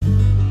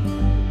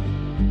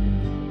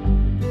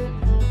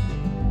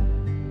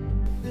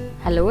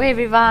Hello,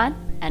 everyone,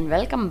 and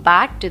welcome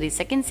back to the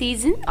second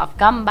season of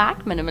Come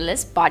Back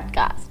Minimalist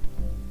podcast.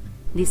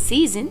 This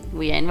season,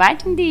 we are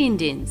inviting the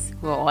Indians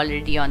who are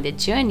already on their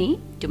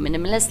journey to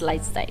minimalist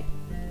lifestyle.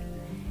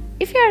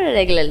 If you are a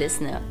regular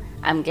listener,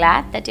 I'm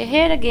glad that you're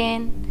here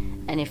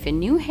again. And if you're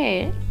new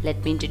here,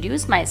 let me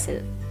introduce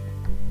myself.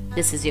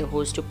 This is your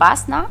host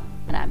Upasna,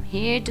 and I'm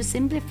here to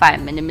simplify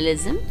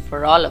minimalism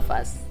for all of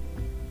us.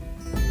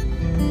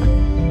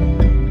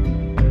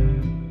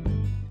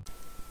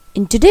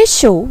 In today's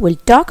show, we'll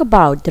talk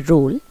about the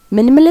role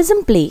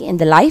minimalism play in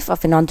the life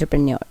of an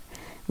entrepreneur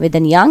with a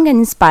young and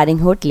inspiring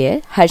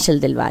hotelier,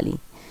 Harshal Dilwali.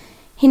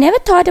 He never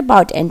thought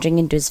about entering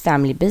into his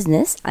family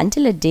business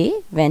until a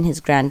day when his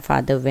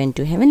grandfather went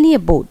to heavenly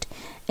abode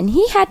and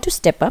he had to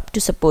step up to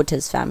support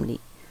his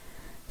family.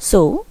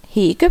 So,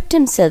 he equipped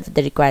himself with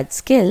the required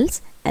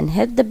skills and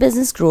helped the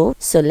business grow.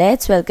 So,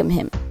 let's welcome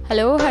him.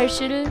 Hello,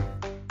 Harshal.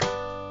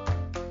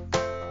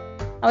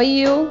 How are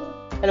you?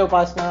 Hello,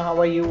 Pasna. How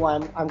are you?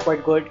 I'm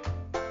quite good.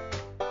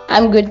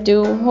 I'm good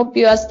too. Hope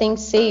you are staying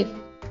safe.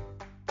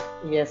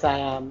 Yes, I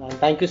am. And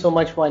thank you so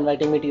much for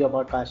inviting me to your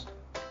podcast.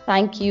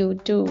 Thank you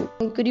too.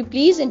 Could you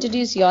please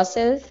introduce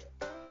yourself?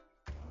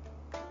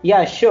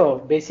 Yeah, sure.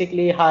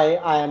 Basically, hi,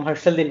 I am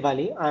Harshal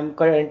Dilwali. I'm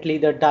currently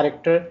the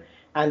director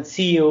and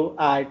CEO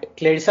at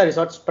Clarissa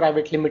Resorts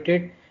Private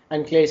Limited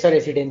and Clarissa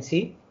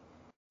Residency.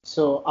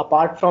 So,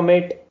 apart from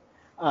it,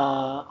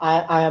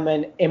 I am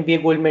an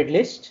MBA gold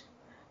medalist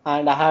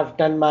and I have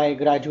done my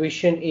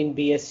graduation in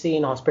BSc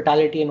in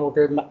Hospitality and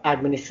Hotel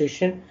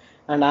Administration,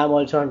 and I am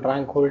also a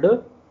rank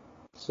holder.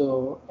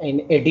 So,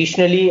 and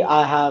additionally,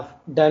 I have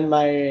done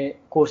my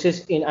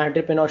courses in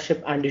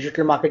entrepreneurship and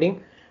digital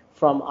marketing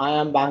from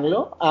IIM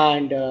Bangalore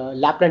and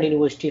Lapland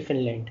University,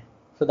 Finland.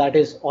 So that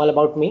is all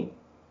about me.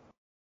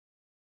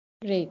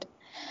 Great.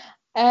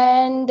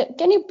 And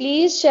can you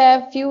please share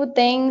a few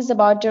things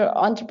about your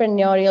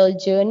entrepreneurial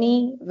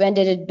journey? When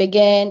did it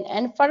begin?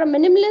 And for a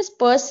minimalist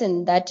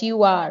person that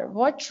you are,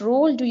 what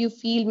role do you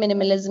feel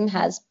minimalism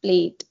has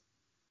played?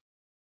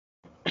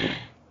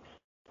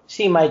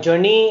 See, my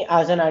journey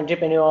as an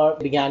entrepreneur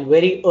began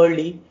very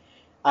early.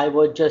 I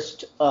was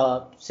just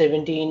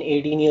 17,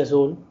 18 years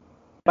old.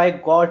 By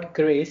God's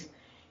grace,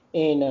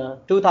 in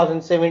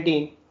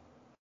 2017,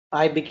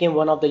 I became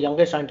one of the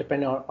youngest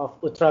entrepreneur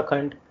of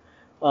Uttarakhand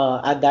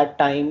at that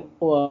time,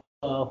 who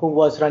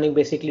was running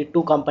basically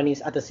two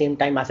companies at the same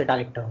time as a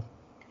director.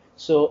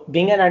 So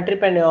being an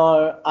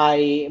entrepreneur,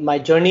 I my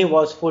journey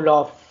was full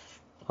of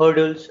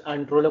hurdles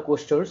and roller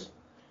coasters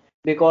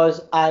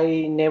because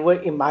I never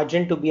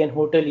imagined to be an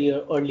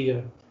hotelier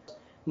earlier.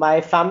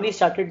 My family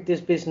started this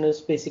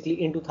business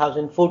basically in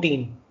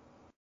 2014.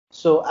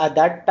 So at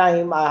that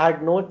time, I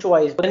had no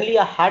choice. Suddenly,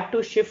 I had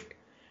to shift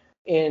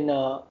in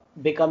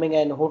becoming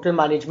an hotel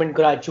management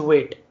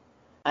graduate,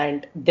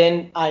 and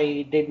then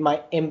I did my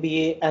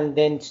MBA and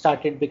then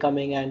started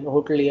becoming an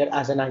hotelier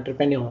as an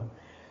entrepreneur.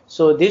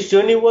 So this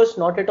journey was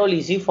not at all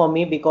easy for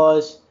me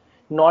because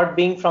not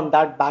being from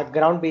that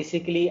background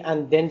basically,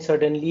 and then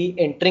suddenly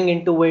entering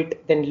into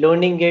it, then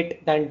learning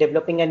it, then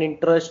developing an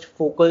interest,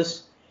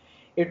 focus,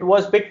 it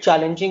was a bit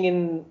challenging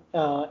in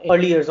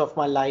early years of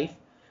my life.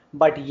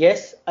 But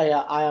yes,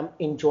 I am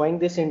enjoying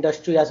this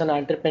industry as an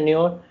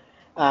entrepreneur.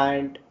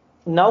 And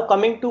now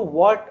coming to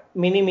what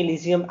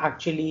minimalism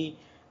actually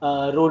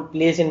role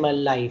plays in my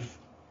life.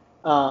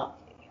 Uh,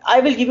 I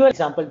will give you an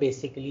example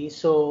basically.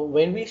 So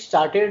when we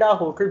started our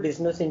hotel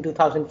business in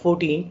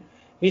 2014,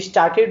 we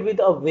started with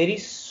a very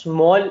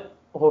small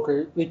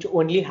hotel which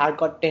only had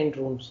got 10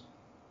 rooms.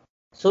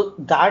 So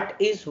that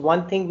is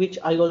one thing which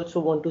I also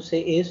want to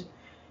say is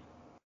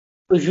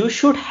you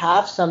should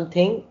have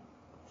something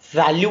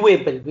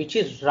valuable which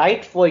is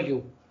right for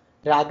you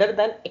rather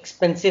than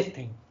expensive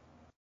thing.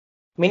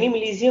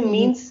 Minimalism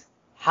means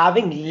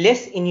having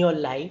less in your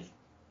life,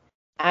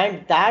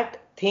 and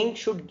that thing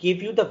should give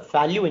you the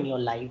value in your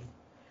life.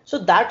 So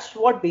that's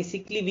what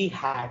basically we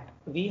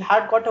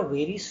had got a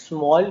very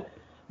small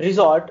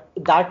resort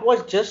that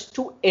was just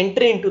to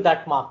enter into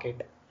that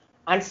market,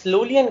 and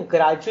slowly and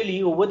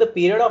gradually over the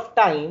period of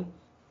time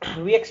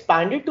we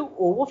expanded to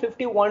over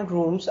 51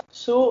 rooms.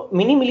 So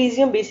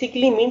minimalism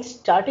basically means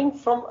starting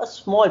from a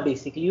small,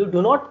 basically you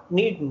do not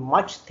need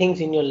much things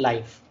in your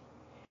life.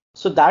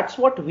 So that's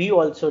what we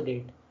also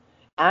did.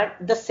 And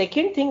the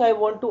second thing I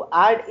want to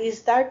add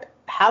is that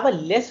have a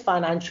less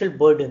financial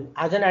burden.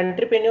 As an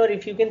entrepreneur,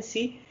 if you can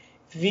see,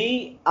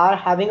 we are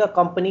having a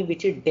company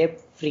which is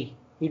debt free.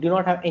 You do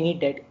not have any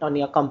debt on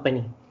your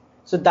company.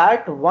 So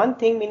that one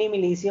thing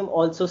minimalism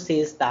also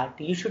says that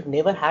you should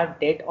never have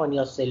debt on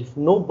yourself.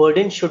 No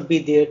burden should be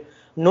there.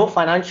 No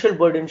financial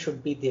burden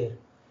should be there.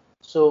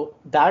 So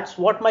that's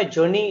what my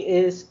journey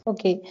is.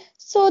 Okay,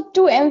 so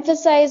to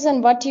emphasize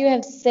on what you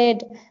have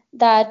said,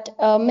 that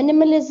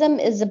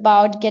minimalism is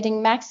about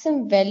getting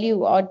maximum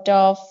value out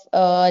of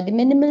the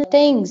minimal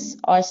things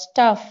or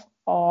stuff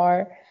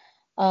or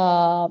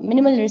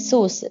minimal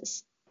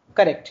resources.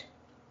 Correct.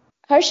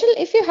 Harshal,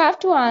 if you have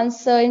to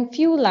answer in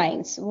few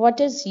lines, what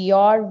is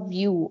your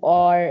view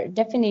or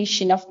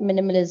definition of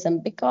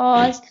minimalism?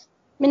 Because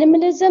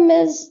minimalism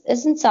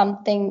isn't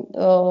something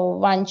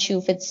one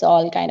shoe fits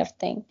all kind of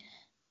thing.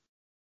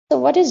 So,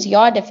 what is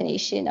your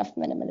definition of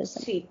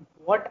minimalism? See,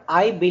 what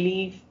I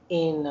believe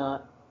in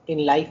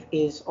life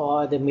is,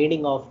 or the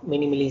meaning of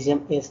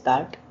minimalism is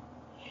that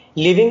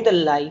living the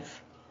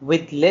life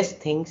with less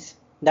things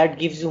that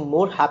gives you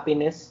more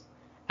happiness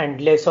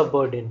and less of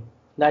burden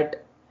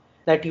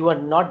that you are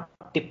not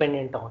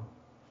dependent on.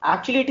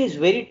 Actually, it is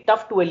very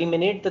tough to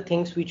eliminate the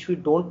things which we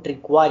don't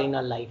require in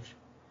our life.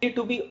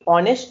 To be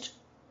honest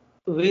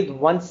with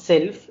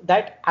oneself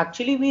that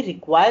actually we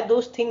require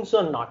those things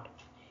or not.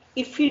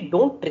 If we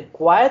don't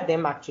require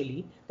them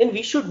actually, then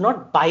we should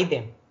not buy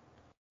them.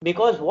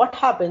 Because what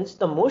happens,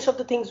 the most of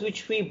the things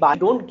which we buy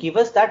don't give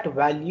us that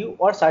value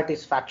or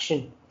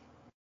satisfaction.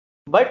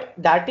 But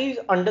that is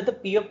under the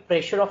peer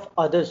pressure of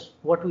others,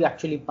 what we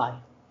actually buy.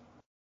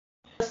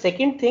 The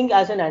second thing,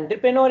 as an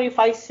entrepreneur, if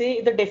I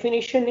say the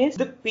definition is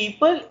the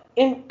people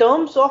in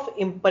terms of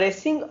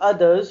impressing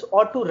others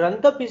or to run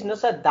the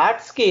business at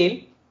that scale,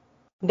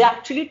 they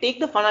actually take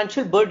the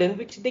financial burden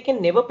which they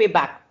can never pay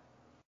back.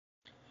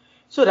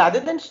 So rather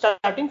than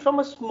starting from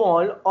a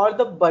small or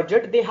the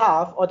budget they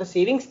have or the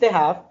savings they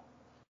have,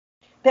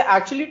 they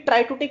actually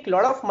try to take a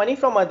lot of money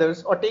from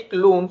others or take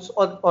loans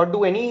or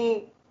do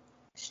any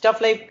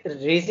stuff like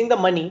raising the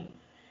money,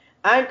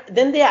 and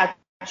then they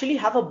actually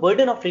have a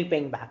burden of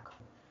repaying back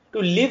to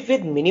live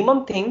with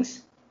minimum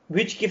things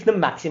which give them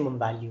maximum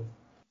value.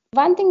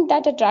 One thing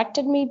that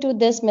attracted me to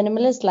this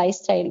minimalist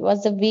lifestyle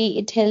was the way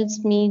it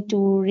helps me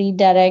to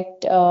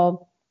redirect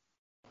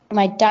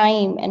my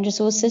time and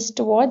resources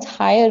towards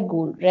higher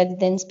goal rather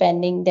than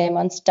spending them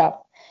on stuff.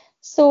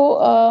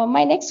 So,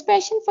 my next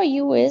question for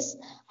you is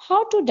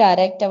how to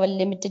direct our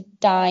limited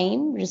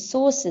time,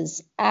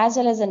 resources, as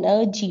well as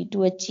energy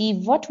to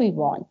achieve what we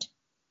want.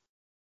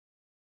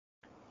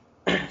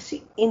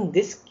 See, in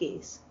this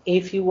case,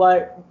 if you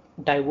are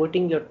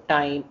diverting your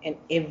time and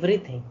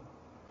everything,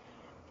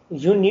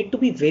 you need to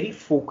be very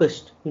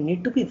focused. You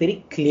need to be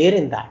very clear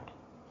in that.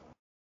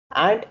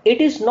 And it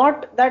is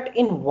not that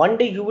in one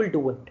day you will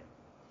do it.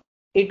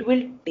 It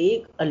will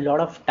take a lot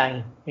of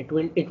time. It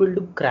will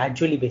do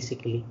gradually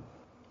basically.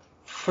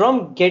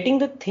 From getting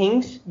the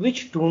things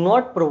which do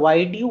not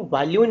provide you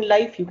value in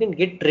life, you can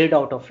get rid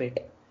out of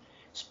it.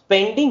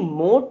 Spending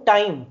more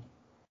time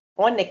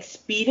on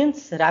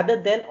experience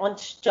rather than on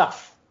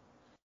stuff.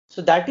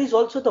 So that is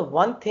also the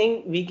one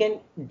thing we can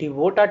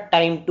devote our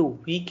time to.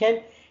 We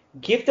can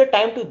give the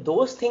time to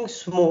those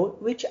things more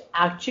which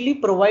actually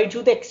provide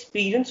you the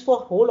experience for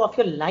whole of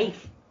your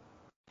life,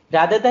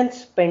 rather than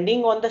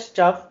spending on the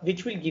stuff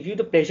which will give you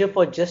the pleasure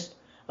for just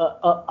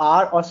a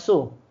hour or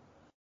so.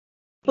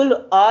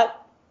 People are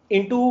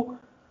into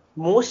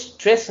more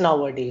stress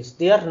nowadays.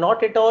 They are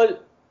not at all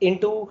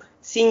into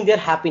seeing their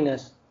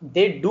happiness.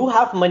 They do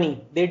have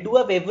money, they do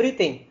have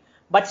everything,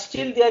 but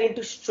still they are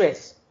into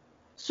stress.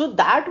 So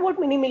that what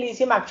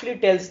minimalism actually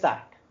tells,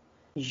 that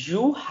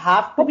you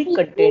have to be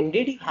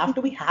contented, you have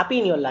to be happy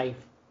in your life,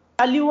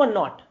 value or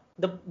not.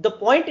 The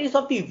point is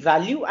of the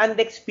value and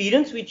the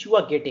experience which you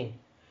are getting.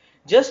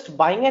 Just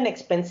buying an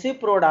expensive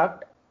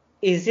product,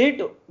 is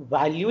it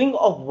valuing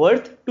of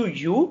worth to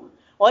you,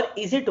 or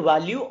is it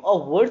value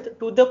of worth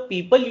to the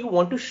people you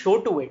want to show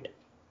to it?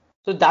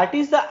 So that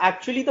is the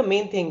actually the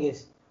main thing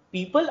is,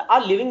 people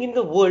are living in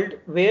the world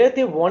where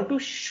they want to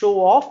show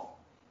off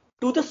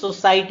to the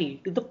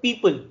society, to the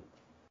people,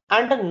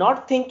 and are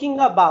not thinking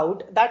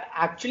about that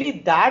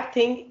actually that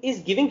thing is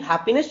giving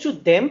happiness to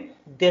them,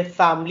 their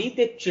family,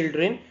 their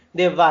children,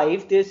 their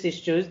wives, their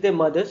sisters, their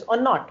mothers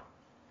or not.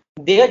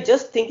 They are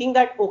just thinking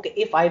that okay,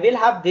 if I will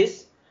have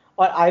this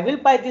or I will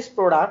buy this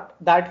product,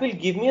 that will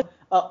give me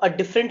a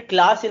different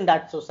class in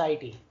that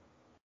society.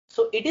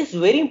 So it is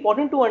very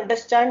important to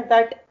understand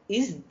that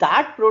is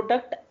that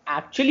product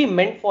actually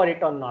meant for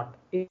it or not?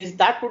 Is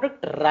that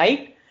product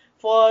right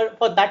for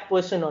that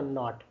person or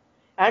not?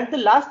 And the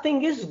last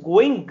thing is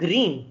going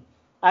green.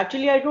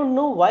 Actually, I don't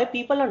know why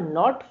people are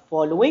not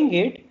following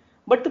it,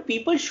 but the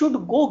people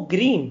should go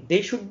green.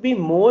 They should be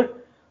more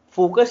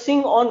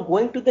focusing on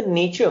going to the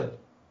nature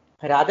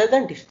rather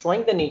than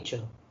destroying the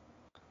nature.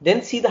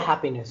 Then see the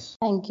happiness.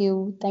 Thank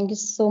you. Thank you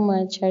so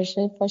much,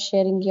 Harshit, for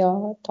sharing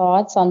your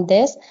thoughts on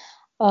this.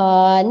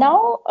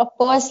 Now, a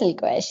personal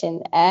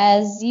question.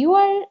 As you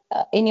are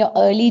in your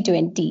early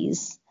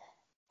 20s,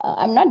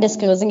 I'm not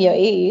disclosing your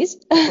age,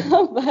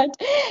 but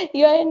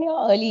you are in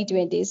your early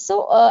 20s.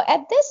 So,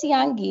 at this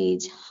young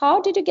age,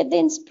 how did you get the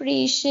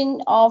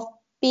inspiration of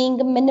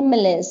being a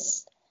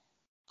minimalist?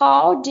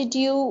 How did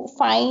you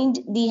find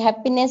the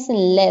happiness in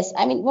less?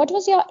 I mean, what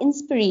was your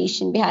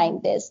inspiration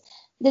behind this?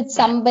 Did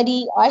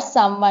somebody or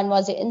someone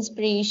was your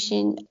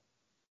inspiration?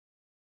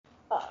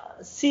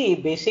 See,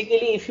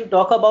 basically, if you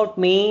talk about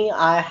me,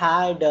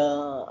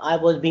 I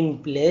was being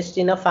blessed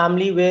in a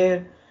family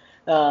where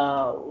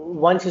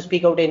once you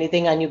speak out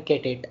anything and you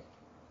get it.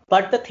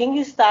 But the thing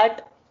is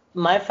that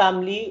my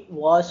family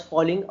was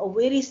following a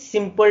very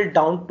simple,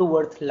 down to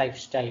earth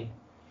lifestyle.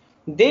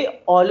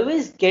 They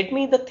always get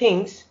me the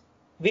things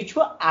which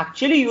were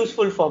actually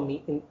useful for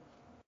me.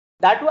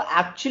 that were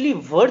actually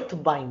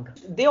worth buying.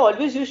 They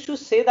always used to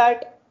say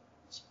that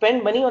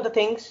spend money on the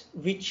things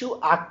which you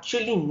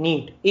actually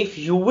need. If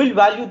you will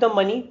value the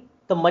money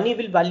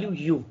will value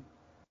you.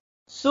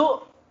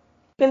 So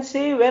you can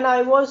say when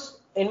I was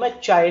in my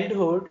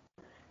childhood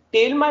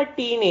till my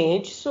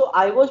teenage, so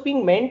I was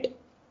being meant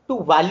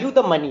to value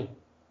the money.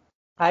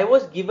 I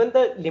was given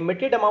the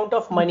limited amount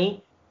of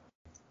money.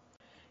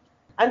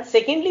 And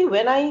secondly,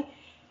 when I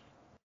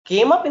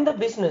came up in the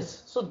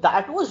business, so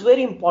that was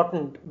very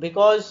important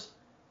because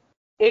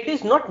it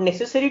is not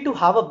necessary to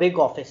have a big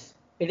office.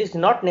 It is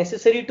not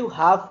necessary to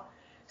have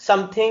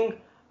something,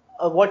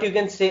 what you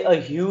can say, a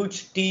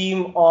huge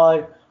team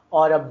or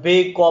a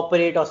big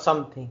corporate or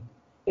something.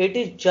 It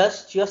is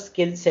just your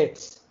skill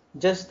sets,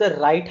 just the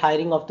right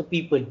hiring of the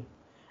people,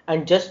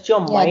 and just your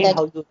Yeah, mind that's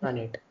how you run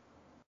it.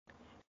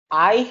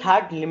 I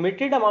had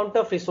limited amount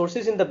of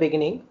resources in the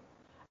beginning.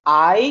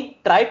 I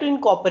tried to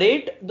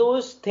incorporate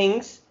those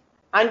things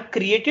and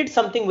created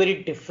something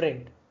very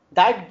different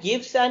that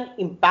gives an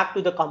impact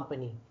to the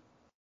company.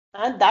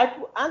 And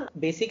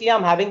basically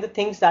I'm having the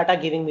things that are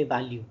giving me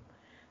value.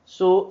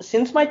 So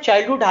since my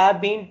childhood, I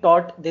have been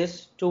taught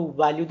this to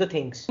value the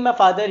things. My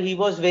father, he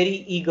was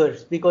very eager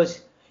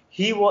because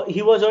he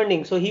was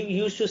earning. So he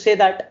used to say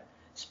that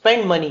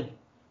spend money.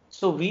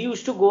 So we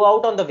used to go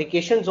out on the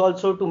vacations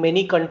also to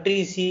many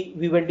countries.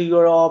 We went to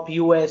Europe,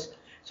 US.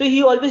 So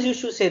he always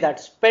used to say that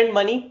spend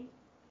money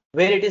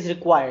where it is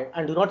required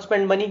and do not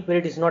spend money where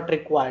it is not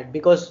required,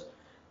 because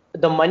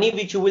the money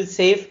which you will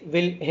save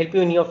will help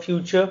you in your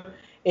future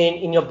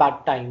in your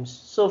bad times.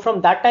 So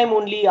from that time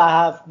only I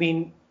have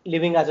been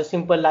living as a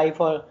simple life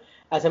or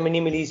as a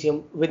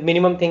minimalism with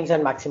minimum things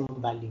and maximum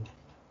value.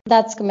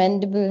 That's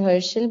commendable,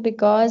 Herschel,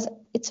 because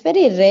it's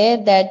very rare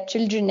that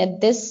children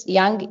at this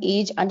young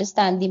age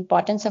understand the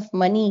importance of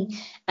money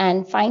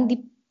and find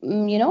the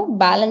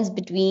balance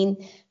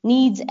between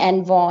needs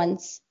and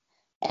wants.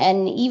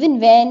 And even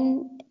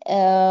when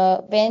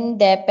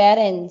their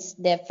parents,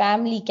 their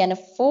family can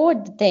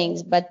afford the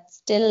things, but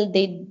still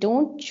they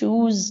don't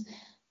choose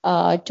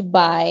to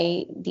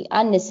buy the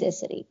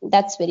unnecessary.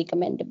 That's very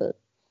commendable.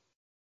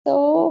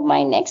 So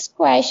my next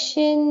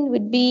question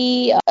would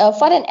be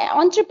for an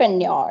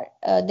entrepreneur,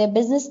 their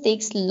business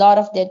takes a lot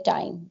of their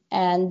time,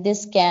 and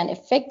this can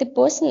affect the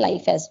personal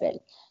life as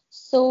well.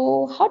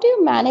 So how do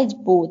you manage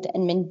both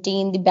and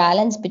maintain the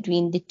balance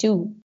between the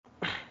two?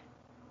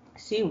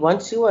 See,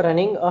 once you are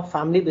running a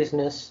family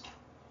business,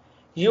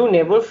 you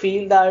never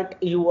feel that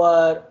you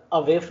are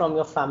away from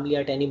your family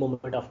at any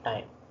moment of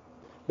time.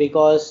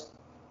 Because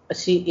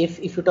see,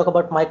 if you talk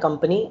about my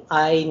company,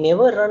 I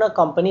never run a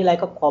company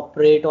like a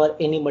corporate or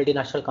any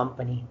multinational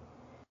company.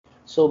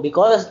 So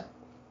because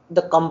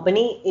the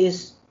company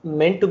is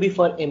meant to be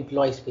for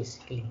employees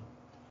basically,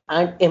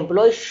 and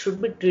employees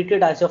should be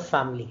treated as your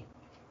family.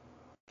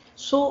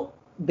 So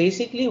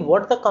basically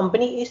what the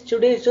company is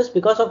today is just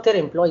because of their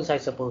employees, I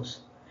suppose.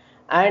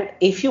 And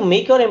if you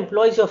make your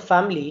employees your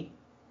family,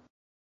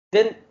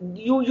 then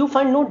you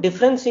find no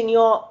difference in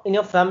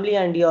your family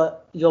and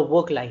your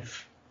work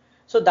life.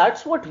 So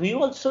that's what we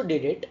also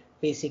did it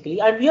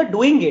basically, and we are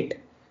doing it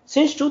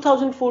since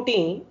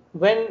 2014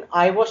 when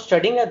I was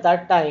studying at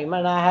that time,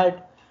 and I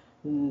had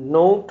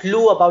no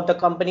clue about the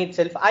company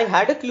itself. I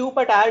had a clue,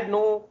 but I had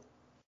no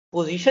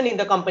position in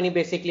the company.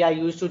 Basically, I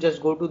used to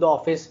just go to the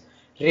office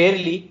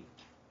rarely,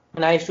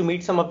 and I used to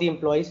meet some of the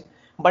employees.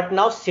 But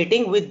now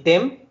sitting with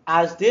them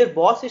as their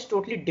boss is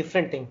totally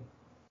different thing.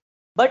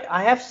 But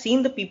I have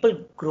seen the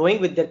people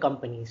growing with their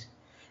companies,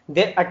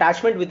 their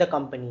attachment with the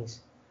companies,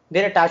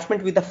 their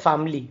attachment with the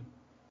family.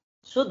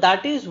 So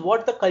that is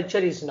what the culture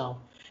is now.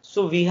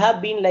 So we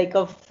have been like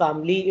a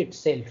family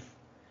itself.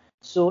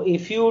 So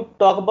if you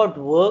talk about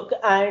work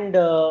and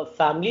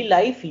family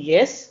life,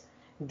 yes,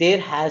 there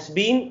has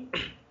been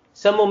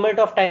some moment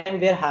of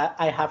time where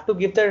I have to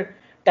give the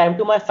time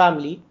to my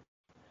family,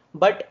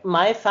 but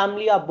my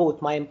family are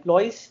both my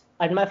employees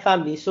and my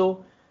family.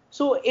 So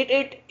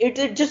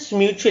it just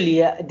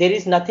mutually, there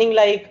is nothing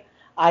like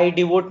I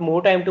devote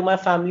more time to my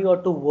family or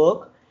to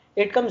work.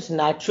 It comes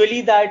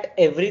naturally that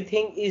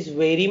everything is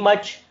very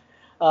much,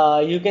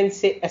 you can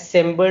say,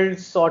 assembled,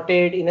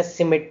 sorted in a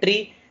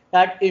symmetry,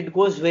 that it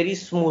goes very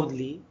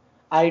smoothly.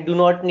 I do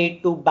not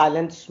need to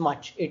balance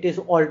much, it is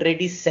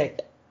already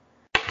set.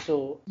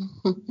 So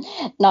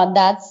Now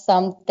that's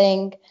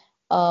something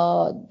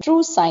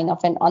true sign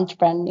of an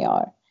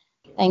entrepreneur.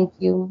 Thank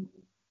you.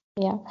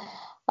 Yeah.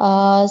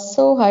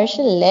 So,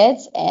 Harshal,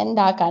 let's end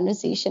our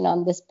conversation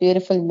on this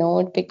beautiful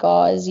note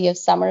because you have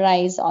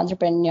summarized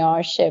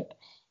entrepreneurship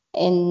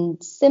in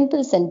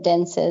simple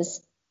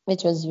sentences,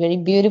 which was very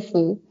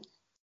beautiful.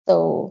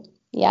 So,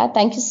 yeah,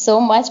 thank you so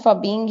much for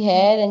being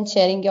here and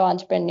sharing your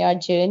entrepreneur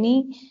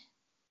journey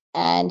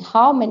and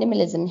how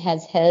minimalism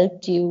has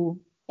helped you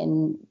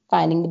in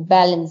finding the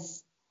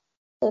balance.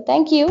 So,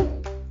 thank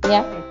you.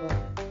 Yeah,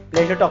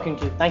 pleasure talking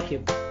to you. Thank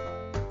you.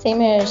 same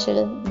here,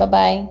 Harshal. Bye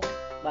bye.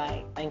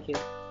 Bye. Thank you.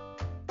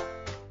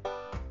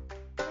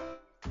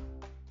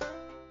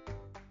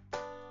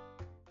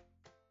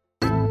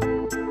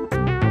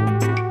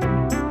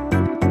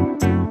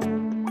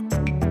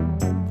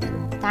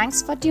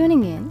 Thanks for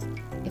tuning in.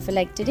 If you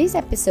like today's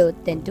episode,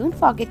 then don't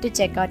forget to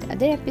check out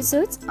other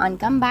episodes on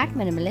Comeback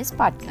Minimalist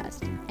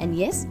podcast. And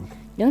yes,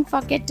 don't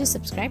forget to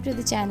subscribe to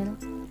the channel.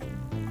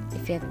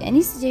 If you have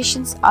any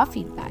suggestions or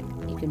feedback,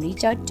 you can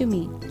reach out to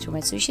me through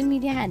my social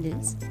media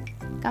handles,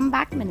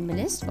 Comeback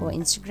Minimalist over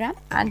Instagram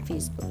and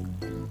Facebook.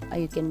 Or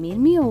you can mail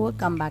me over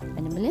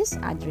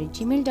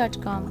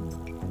comebackminimalist@gmail.com.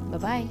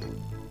 Bye-bye.